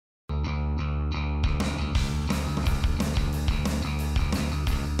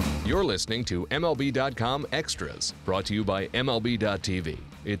You're listening to MLB.com Extras, brought to you by MLB.tv.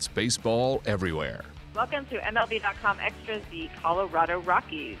 It's baseball everywhere. Welcome to MLB.com Extras, the Colorado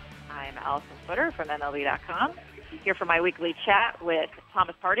Rockies. I'm Alyson Footer from MLB.com, here for my weekly chat with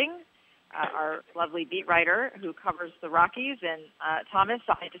Thomas Harding, our lovely beat writer who covers the Rockies. And Thomas,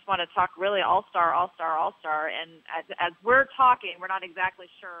 I just want to talk really all-star. And as we're talking, we're not exactly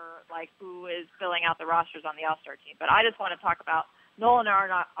sure who is filling out the rosters on the all-star team. But I just want to talk about Nolan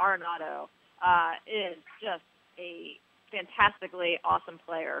Arenado. Is just a fantastically awesome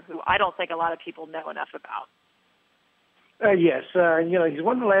player who I don't think a lot of people know enough about. Yes, he's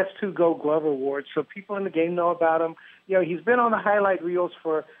won the last 2 Gold Glove awards, so people in the game know about him. He's been on the highlight reels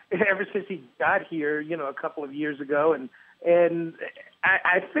for ever since he got here, a couple of years ago, and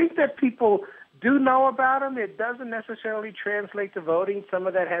I think that people do know about him. It doesn't necessarily translate to voting. Some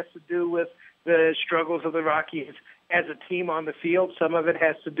of that has to do with the struggles of the Rockies as a team on the field. Some of it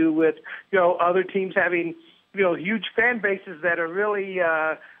has to do with, other teams having, huge fan bases that are really,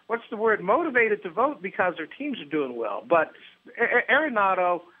 motivated to vote because their teams are doing well. But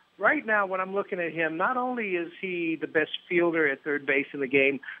Arenado, right now, when I'm looking at him, not only is he the best fielder at third base in the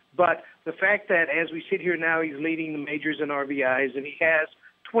game, but the fact that as we sit here now, he's leading the majors in RBIs and he has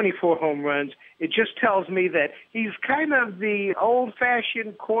 24 home runs. It just tells me that he's kind of the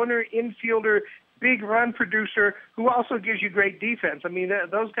old-fashioned corner infielder, big run producer who also gives you great defense. I mean,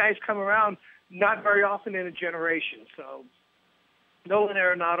 those guys come around not very often in a generation. So Nolan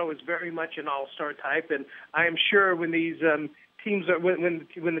Arenado is very much an all-star type, and I am sure when these teams are when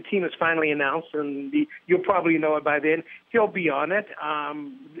the team is finally announced, and you'll probably know it by then, he'll be on it. I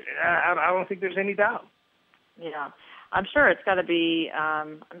don't think there's any doubt. Yeah, I'm sure it's got to be.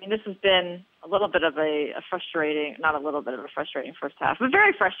 This has been a little bit of a frustrating, not a little bit of a frustrating first half, but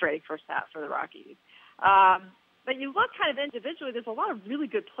very frustrating first half for the Rockies. But you look kind of individually, there's a lot of really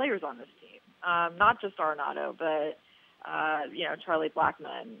good players on this team, not just Arenado, but Charlie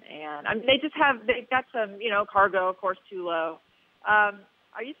Blackmon, and they've got some, Cargo, of course, Tulo.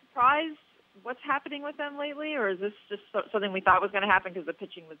 Are you surprised what's happening with them lately, or is this just something we thought was going to happen because the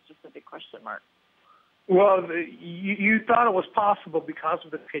pitching was just a big question mark? Well, you thought it was possible because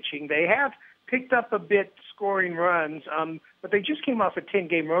of the pitching. They have picked up a bit scoring runs, but they just came off a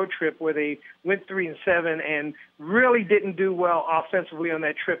 10-game road trip where they went 3-7 and really didn't do well offensively on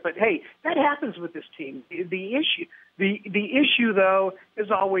that trip. But hey, that happens with this team. The issue though is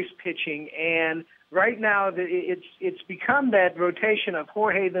always pitching, and right now it's become that rotation of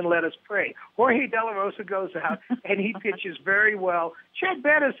Jorge, then let us pray. Jorge De La Rosa goes out and he pitches very well. Chad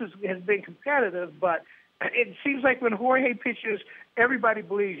Bettis has been competitive, but it seems like when Jorge pitches, everybody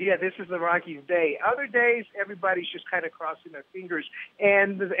believes, this is the Rockies' day. Other days, everybody's just kind of crossing their fingers,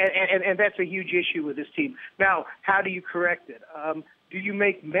 and that's a huge issue with this team. Now, how do you correct it? Do you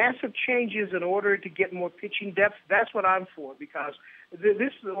make massive changes in order to get more pitching depth? That's what I'm for, because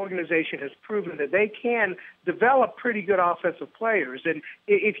this organization has proven that they can develop pretty good offensive players. And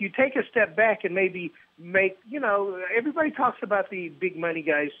if you take a step back and maybe make, everybody talks about the big money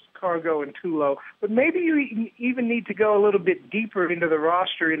guys, Cargo and Tulo, but maybe you even need to go a little bit deeper into the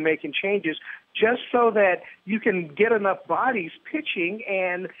roster in making changes just so that you can get enough bodies pitching,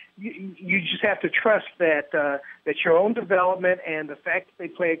 and you just have to trust that your own development and the fact that they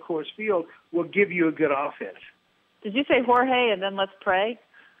play at Coors Field will give you a good offense. Did you say Jorge and then let's pray?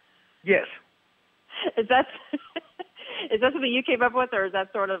 Yes. Is that something you came up with, or is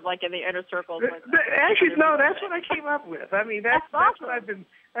that sort of like in the inner circles? Actually, no, that's what I came up with. I mean, that's awesome. what I've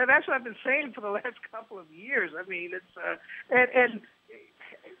been saying for the last couple of years. I mean, it's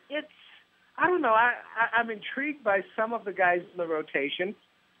I don't know. I'm intrigued by some of the guys in the rotation.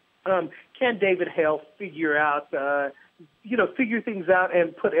 Can David Hale figure things out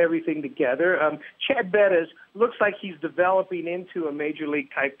and put everything together? Chad Bettis looks like he's developing into a major league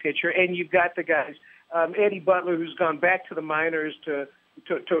type pitcher, and you've got the guys, Eddie Butler, who's gone back to the minors to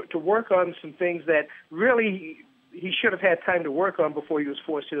work on some things that really he should have had time to work on before he was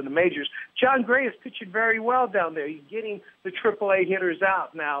forced into the majors. John Gray is pitching very well down there. He's getting the AAA hitters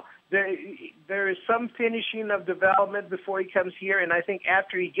out now. There is some finishing of development before he comes here, and I think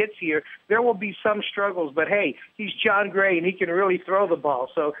after he gets here, there will be some struggles. But, hey, he's John Gray, and he can really throw the ball,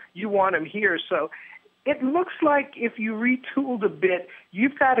 so you want him here. So it looks like if you retooled a bit,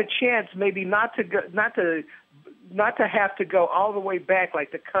 you've got a chance maybe not to have to go all the way back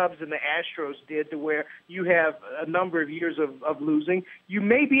like the Cubs and the Astros did, to where you have a number of years of losing. You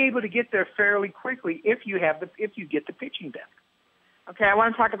may be able to get there fairly quickly if you get the pitching depth. Okay, I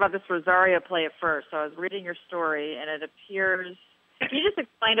want to talk about this Rosario play at first. So I was reading your story, and it appears. Can you just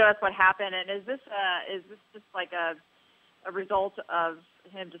explain to us what happened? And is this just like a a result of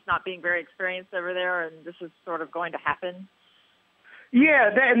him just not being very experienced over there, and this is sort of going to happen? Yeah,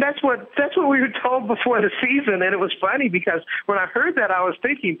 and that's what we were told before the season, and it was funny because when I heard that, I was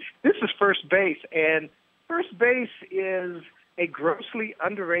thinking, this is first base, and first base is a grossly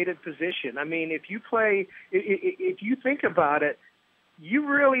underrated position. I mean, if you think about it, you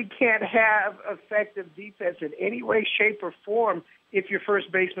really can't have effective defense in any way, shape, or form if your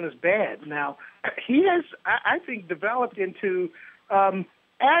first baseman is bad. Now, he has, I think, developed into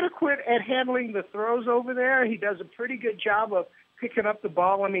adequate at handling the throws over there. He does a pretty good job of picking up the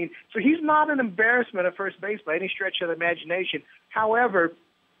ball. I mean, so he's not an embarrassment at first base by any stretch of the imagination. However,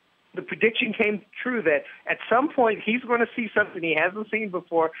 the prediction came true that at some point he's going to see something he hasn't seen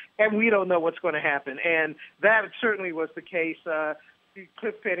before, and we don't know what's going to happen. And that certainly was the case.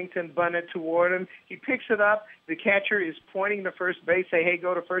 Cliff Pennington bunted toward him. He picks it up. The catcher is pointing to first base, say, hey,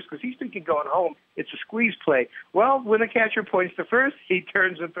 go to first, because he's thinking going home. It's a squeeze play. Well, when the catcher points to first, he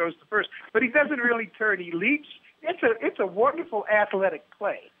turns and throws to first. But he doesn't really turn. He leaps. It's a wonderful athletic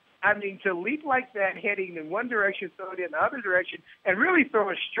play. I mean, to leap like that, heading in one direction, throw it in the other direction, and really throw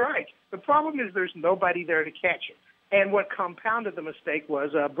a strike. The problem is there's nobody there to catch it. And what compounded the mistake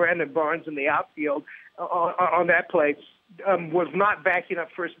was Brandon Barnes in the outfield on that play was not backing up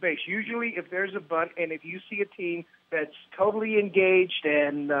first base. Usually if there's a bunt and if you see a team that's totally engaged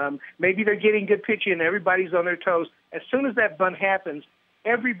and maybe they're getting good pitching and everybody's on their toes, as soon as that bunt happens,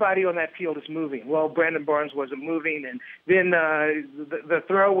 everybody on that field is moving. Well, Brandon Barnes wasn't moving, and then the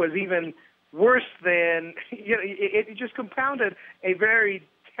throw was even worse than, it just compounded a very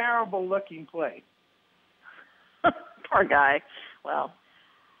terrible-looking play. Poor guy. Well,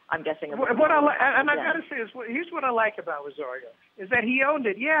 I'm guessing. I got to say is, here's what I like about Rosario is that he owned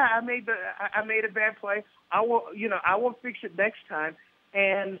it. Yeah, I made a bad play. I will fix it next time.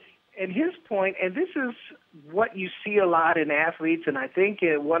 And his point, and this is what you see a lot in athletes, and I think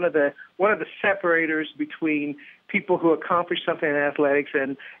one of the separators between people who accomplish something in athletics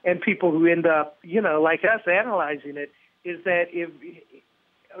and people who end up, like us, analyzing it, is that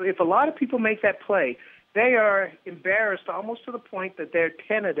if a lot of people make that play, they are embarrassed almost to the point that they're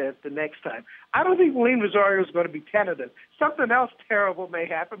tentative the next time. I don't think William Rosario is going to be tentative. Something else terrible may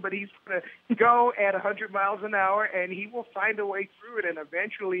happen, but he's going to go at 100 miles an hour, and he will find a way through it, and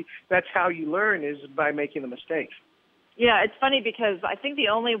eventually that's how you learn is by making the mistakes. Yeah, it's funny because I think the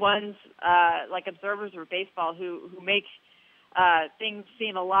only ones, like observers of baseball, who make things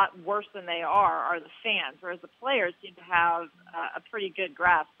seem a lot worse than they are the fans, whereas the players seem to have a pretty good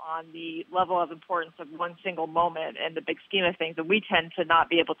grasp on the level of importance of one single moment and the big scheme of things, and we tend to not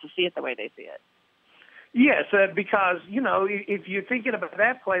be able to see it the way they see it. Yes, because, if you're thinking about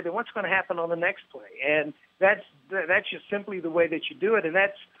that play, then what's going to happen on the next play? And that's just simply the way that you do it, and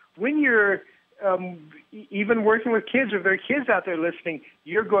that's when you're even working with kids, or if there are kids out there listening,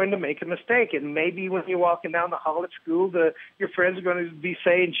 you're going to make a mistake. And maybe when you're walking down the hall at school, your friends are going to be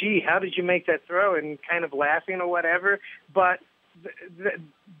saying, gee, how did you make that throw? And kind of laughing or whatever. But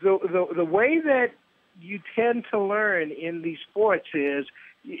the way that you tend to learn in these sports is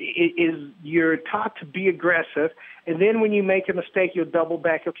you're taught to be aggressive. And then when you make a mistake, you'll double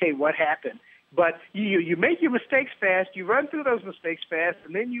back, okay, what happened? But you make your mistakes fast, you run through those mistakes fast,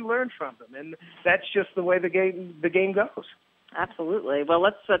 and then you learn from them. And that's just the way the game goes. Absolutely. Well,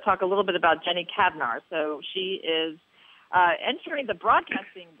 let's talk a little bit about Jenny Cavnar. So she is entering the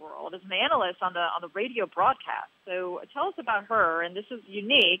broadcasting world as an analyst on the radio broadcast. So tell us about her. And this is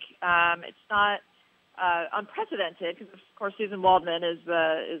unique. It's not unprecedented because, of course, Susan Waldman is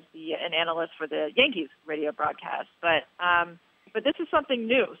an analyst for the Yankees radio broadcast. But this is something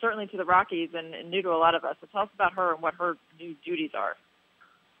new, certainly to the Rockies and new to a lot of us. So tell us about her and what her new duties are.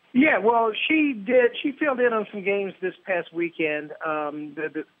 Yeah, well, she filled in on some games this past weekend,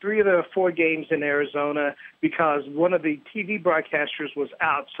 the 3 of the 4 games in Arizona, because one of the TV broadcasters was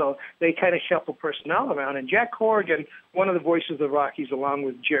out, so they kind of shuffled personnel around. And Jack Corrigan, one of the voices of the Rockies, along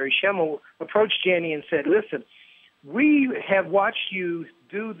with Jerry Schemmel, approached Jenny and said, listen, we have watched you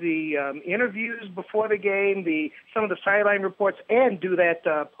do the interviews before the game, some of the sideline reports, and do that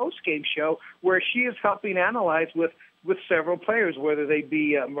post-game show where she is helping analyze with several players, whether they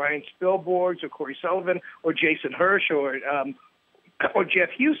be Ryan Spilborghs or Corey Sullivan or Jason Hirsch or Jeff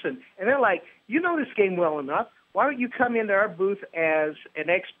Houston. And they're like, you know this game well enough. Why don't you come into our booth as an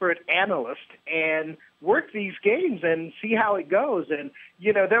expert analyst and work these games and see how it goes. And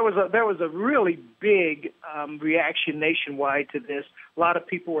there was a really big reaction nationwide to this. A lot of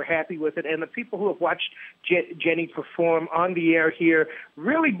people were happy with it, and the people who have watched Jenny perform on the air here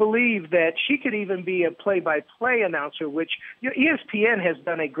really believe that she could even be a play-by-play announcer, which ESPN has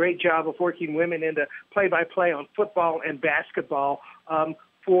done a great job of working women into play-by-play on football and basketball.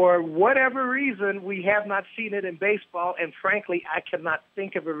 For whatever reason, we have not seen it in baseball, and frankly, I cannot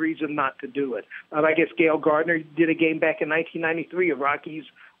think of a reason not to do it. I guess Gail Gardner did a game back in 1993, a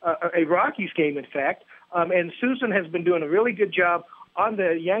Rockies game, in fact, and Susan has been doing a really good job on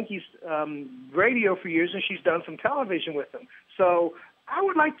the Yankees radio for years, and she's done some television with them. So I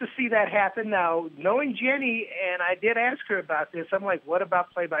would like to see that happen. Now, knowing Jenny, and I did ask her about this, I'm like, what about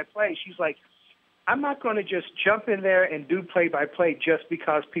play-by-play? She's like, I'm not going to just jump in there and do play-by-play just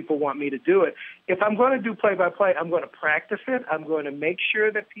because people want me to do it. If I'm going to do play-by-play, I'm going to practice it. I'm going to make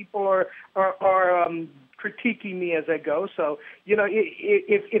sure that people are critiquing me as I go. So,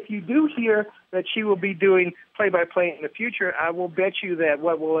 if you do hear that she will be doing play-by-play in the future, I will bet you that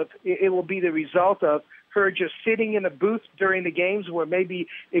it will be the result of her just sitting in a booth during the games, where maybe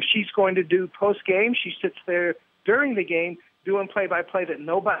if she's going to do post-game, she sits there during the game doing play-by-play that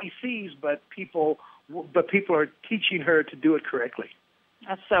nobody sees, but people are teaching her to do it correctly.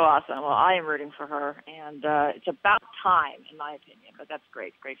 That's so awesome. Well, I am rooting for her, and it's about time, in my opinion, but that's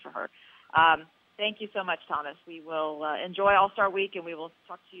great for her. Thank you so much, Thomas. We will enjoy All-Star Week, and we will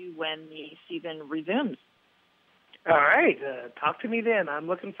talk to you when the season resumes. All right. Talk to me then. I'm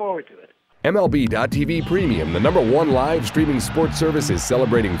looking forward to it. MLB.TV Premium, the #1 live streaming sports service, is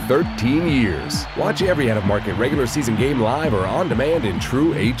celebrating 13 years. Watch every out-of-market regular season game live or on demand in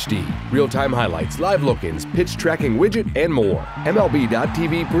true HD. Real-time highlights, live look-ins, pitch tracking widget, and more.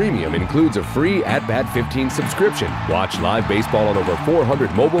 MLB.TV Premium includes a free At-Bat 15 subscription. Watch live baseball on over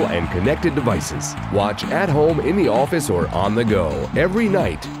 400 mobile and connected devices. Watch at home, in the office, or on the go, every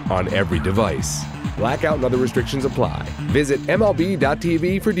night, on every device. Blackout and other restrictions apply. Visit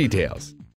MLB.TV for details.